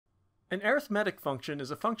An arithmetic function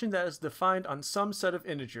is a function that is defined on some set of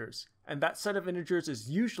integers, and that set of integers is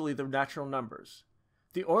usually the natural numbers.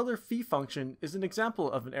 The Euler phi function is an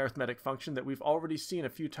example of an arithmetic function that we've already seen a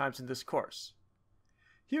few times in this course.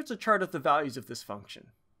 Here's a chart of the values of this function.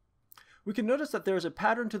 We can notice that there is a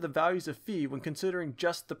pattern to the values of phi when considering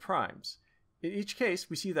just the primes. In each case,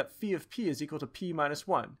 we see that phi of p is equal to p minus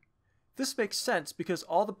 1. This makes sense because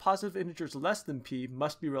all the positive integers less than p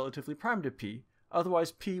must be relatively prime to p,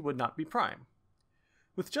 otherwise p would not be prime.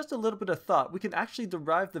 With just a little bit of thought, we can actually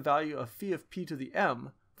derive the value of phi of p to the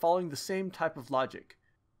m following the same type of logic.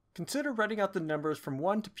 Consider writing out the numbers from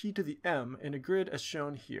 1 to p to the m in a grid as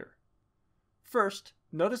shown here. First,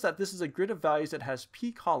 notice that this is a grid of values that has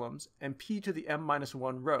p columns and p to the m minus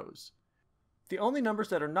 1 rows. The only numbers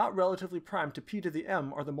that are not relatively prime to p to the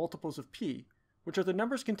m are the multiples of p, which are the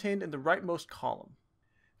numbers contained in the rightmost column.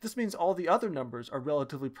 This means all the other numbers are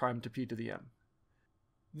relatively prime to p to the m.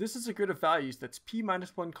 This is a grid of values that's p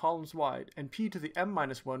minus 1 columns wide and p to the m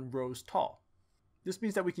minus 1 rows tall. This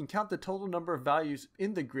means that we can count the total number of values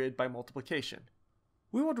in the grid by multiplication.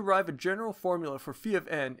 We will derive a general formula for phi of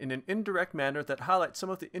n in an indirect manner that highlights some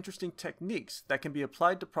of the interesting techniques that can be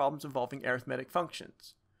applied to problems involving arithmetic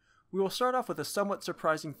functions. We will start off with a somewhat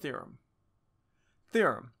surprising theorem.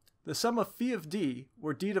 Theorem: the sum of phi of d,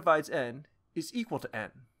 where d divides n, is equal to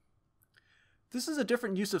n. This is a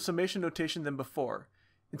different use of summation notation than before.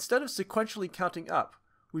 Instead of sequentially counting up,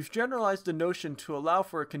 we've generalized the notion to allow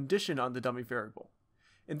for a condition on the dummy variable.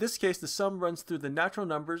 In this case, the sum runs through the natural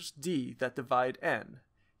numbers d that divide n.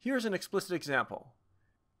 Here's an explicit example.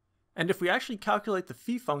 And if we actually calculate the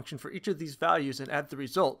phi function for each of these values and add the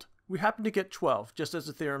result, we happen to get 12, just as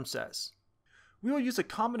the theorem says. We will use a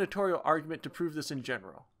combinatorial argument to prove this in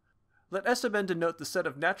general. Let S sub n denote the set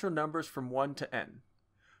of natural numbers from 1 to n.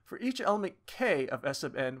 For each element k of S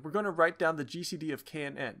sub n, we're going to write down the GCD of k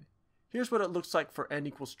and n. Here's what it looks like for n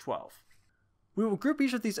equals 12. We will group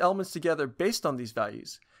each of these elements together based on these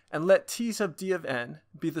values, and let T sub d of n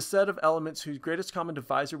be the set of elements whose greatest common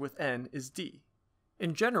divisor with n is d.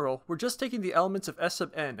 In general, we're just taking the elements of S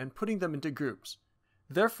sub n and putting them into groups.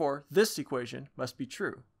 Therefore, this equation must be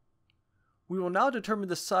true. We will now determine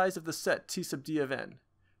the size of the set T sub d of n.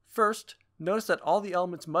 First, notice that all the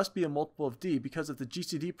elements must be a multiple of d because of the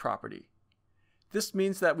GCD property. This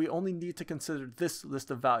means that we only need to consider this list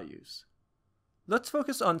of values. Let's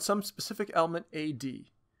focus on some specific element AD.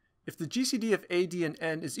 If the GCD of AD and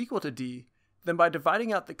n is equal to d, then by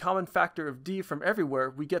dividing out the common factor of d from everywhere,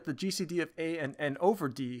 we get the GCD of a and n over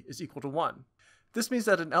d is equal to 1. This means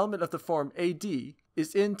that an element of the form AD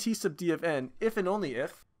is in T sub d of n if and only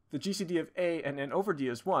if the GCD of a and n over d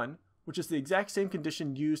is 1, which is the exact same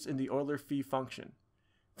condition used in the Euler phi function.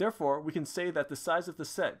 Therefore, we can say that the size of the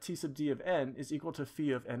set T sub d of n is equal to phi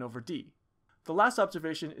of n over d. The last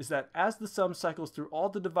observation is that as the sum cycles through all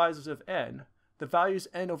the divisors of n, the values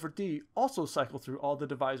n over d also cycle through all the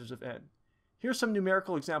divisors of n. Here are some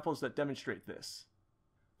numerical examples that demonstrate this.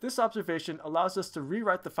 This observation allows us to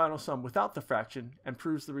rewrite the final sum without the fraction and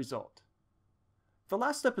proves the result. The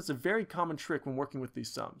last step is a very common trick when working with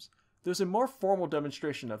these sums. There's a more formal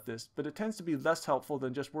demonstration of this, but it tends to be less helpful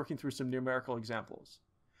than just working through some numerical examples.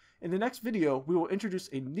 In the next video, we will introduce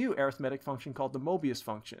a new arithmetic function called the Mobius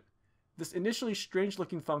function. This initially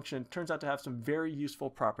strange-looking function turns out to have some very useful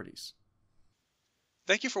properties.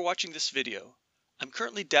 Thank you for watching this video. I'm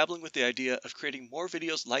currently dabbling with the idea of creating more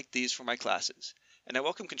videos like these for my classes, and I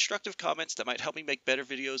welcome constructive comments that might help me make better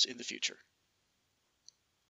videos in the future.